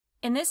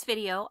In this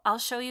video, I'll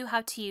show you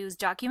how to use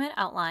document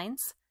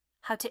outlines,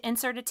 how to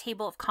insert a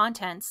table of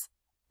contents,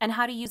 and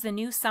how to use the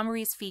new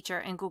Summaries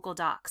feature in Google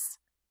Docs.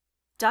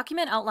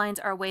 Document outlines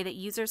are a way that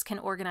users can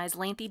organize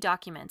lengthy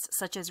documents,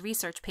 such as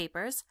research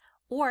papers,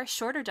 or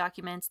shorter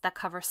documents that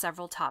cover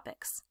several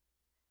topics.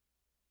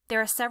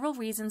 There are several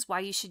reasons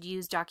why you should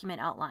use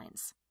document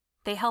outlines.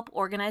 They help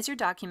organize your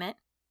document.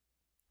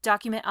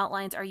 Document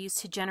outlines are used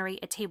to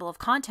generate a table of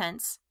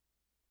contents,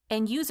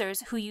 and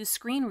users who use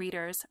screen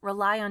readers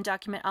rely on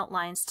document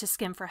outlines to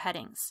skim for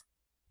headings.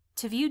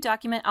 To view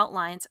document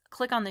outlines,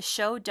 click on the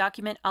Show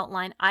Document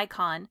Outline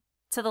icon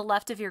to the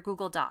left of your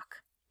Google Doc.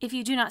 If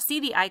you do not see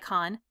the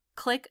icon,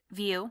 click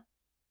View,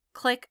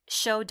 click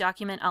Show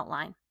Document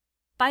Outline.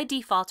 By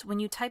default,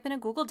 when you type in a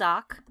Google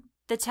Doc,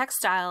 the text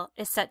style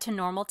is set to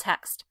normal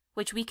text,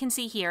 which we can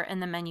see here in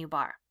the menu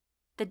bar.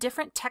 The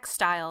different text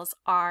styles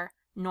are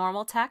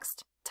normal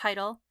text,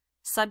 title,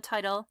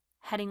 subtitle,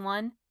 heading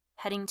 1,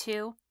 heading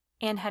 2,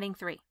 and heading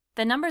 3.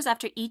 The numbers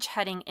after each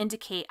heading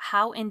indicate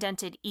how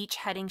indented each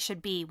heading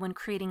should be when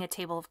creating a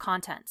table of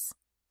contents.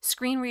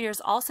 Screen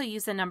readers also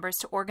use the numbers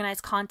to organize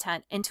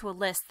content into a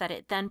list that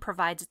it then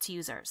provides its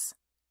users.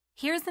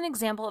 Here's an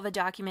example of a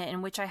document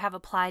in which I have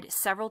applied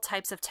several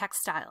types of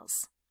text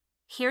styles.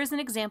 Here's an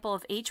example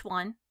of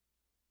H1,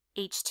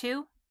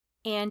 H2,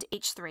 and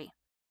H3.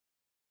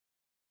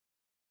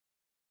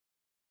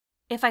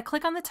 If I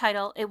click on the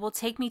title, it will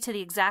take me to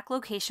the exact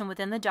location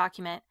within the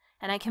document,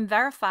 and I can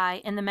verify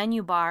in the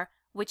menu bar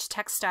which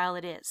text style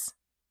it is.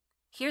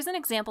 Here's an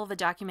example of a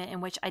document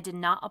in which I did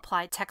not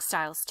apply text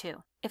styles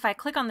to. If I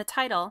click on the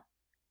title,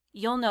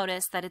 you'll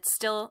notice that it's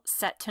still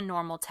set to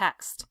normal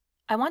text.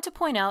 I want to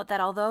point out that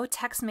although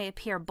text may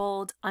appear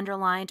bold,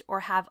 underlined,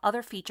 or have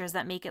other features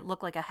that make it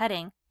look like a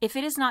heading, if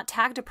it is not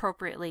tagged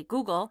appropriately,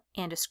 Google,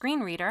 and a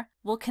screen reader,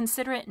 will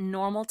consider it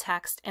normal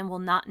text and will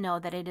not know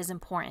that it is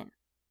important.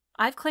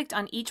 I've clicked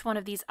on each one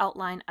of these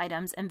outline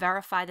items and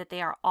verified that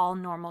they are all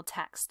normal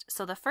text.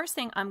 So the first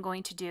thing I'm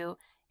going to do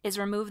is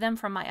remove them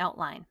from my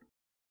outline.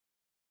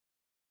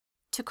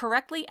 To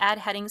correctly add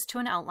headings to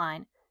an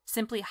outline,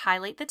 simply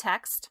highlight the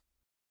text.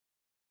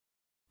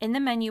 In the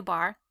menu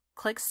bar,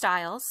 click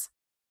Styles,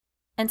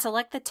 and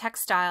select the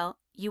text style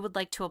you would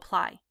like to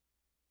apply.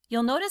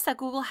 You'll notice that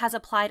Google has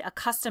applied a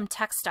custom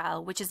text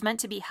style, which is meant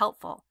to be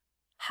helpful.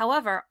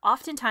 However,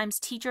 oftentimes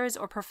teachers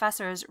or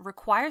professors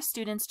require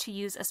students to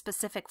use a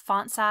specific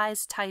font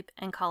size, type,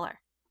 and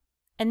color.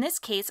 In this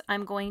case,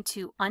 I'm going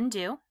to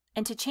undo,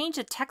 and to change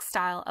the text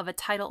style of a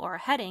title or a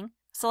heading,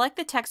 select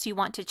the text you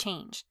want to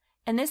change.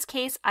 In this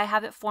case, I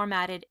have it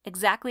formatted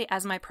exactly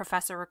as my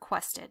professor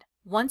requested.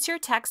 Once your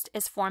text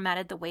is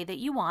formatted the way that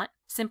you want,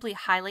 simply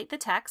highlight the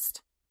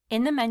text.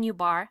 In the menu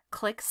bar,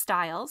 click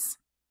Styles.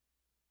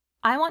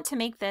 I want to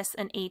make this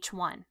an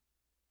H1.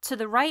 To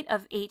the right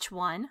of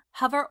H1,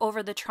 hover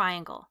over the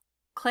triangle.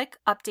 Click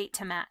Update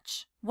to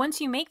Match.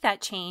 Once you make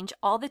that change,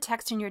 all the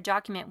text in your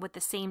document with the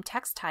same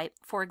text type,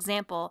 for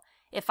example,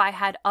 if I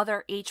had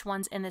other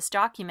H1s in this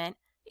document,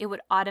 it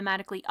would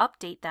automatically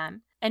update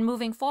them. And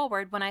moving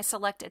forward, when I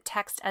select a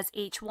text as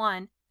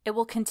H1, it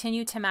will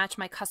continue to match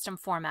my custom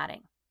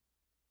formatting.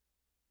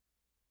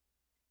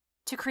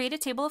 To create a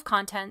table of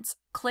contents,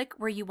 click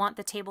where you want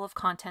the table of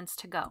contents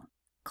to go.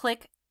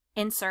 Click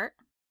Insert,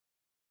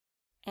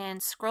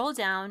 and scroll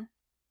down,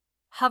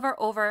 hover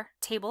over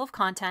Table of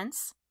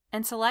Contents,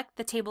 and select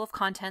the table of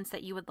contents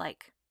that you would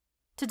like.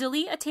 To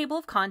delete a table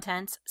of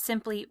contents,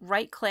 simply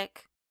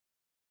right-click,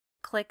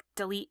 click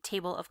Delete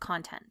Table of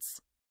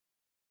Contents.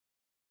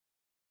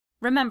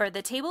 Remember,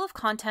 the table of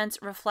contents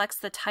reflects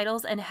the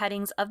titles and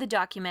headings of the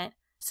document,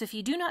 so if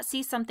you do not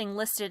see something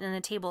listed in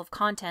the table of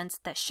contents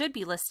that should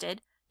be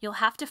listed, you'll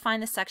have to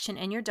find the section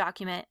in your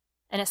document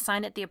and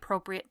assign it the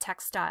appropriate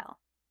text style.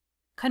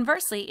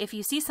 Conversely, if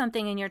you see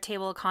something in your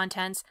table of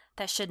contents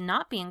that should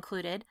not be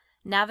included,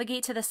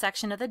 navigate to the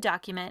section of the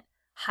document,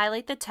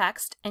 highlight the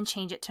text, and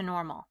change it to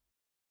normal.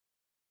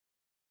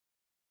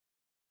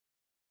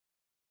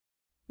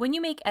 When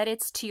you make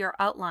edits to your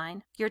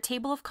outline, your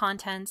table of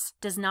contents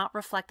does not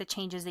reflect the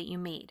changes that you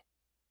made.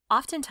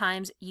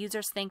 Oftentimes,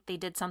 users think they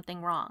did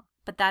something wrong,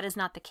 but that is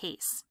not the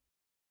case.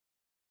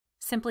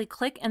 Simply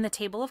click in the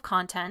table of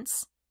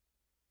contents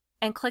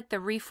and click the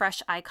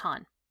refresh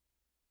icon.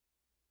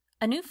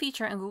 A new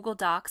feature in Google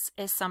Docs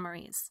is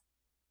Summaries.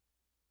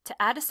 To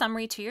add a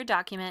summary to your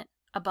document,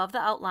 above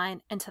the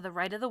outline and to the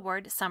right of the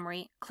word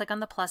Summary, click on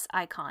the plus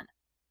icon.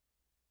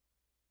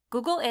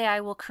 Google AI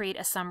will create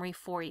a summary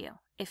for you.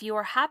 If you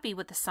are happy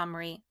with the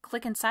summary,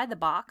 click inside the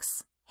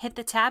box, hit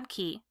the Tab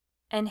key,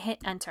 and hit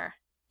Enter.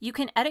 You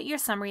can edit your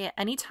summary at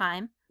any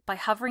time by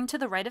hovering to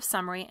the right of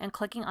Summary and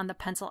clicking on the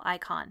pencil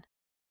icon,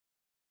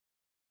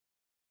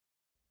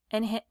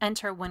 and hit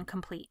Enter when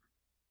complete.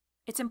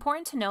 It's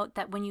important to note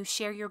that when you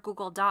share your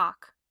Google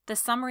Doc, the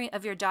summary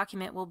of your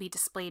document will be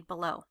displayed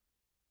below.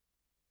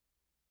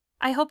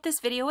 I hope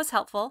this video was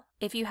helpful.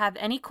 If you have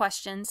any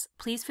questions,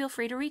 please feel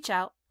free to reach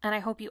out, and I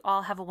hope you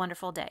all have a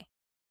wonderful day.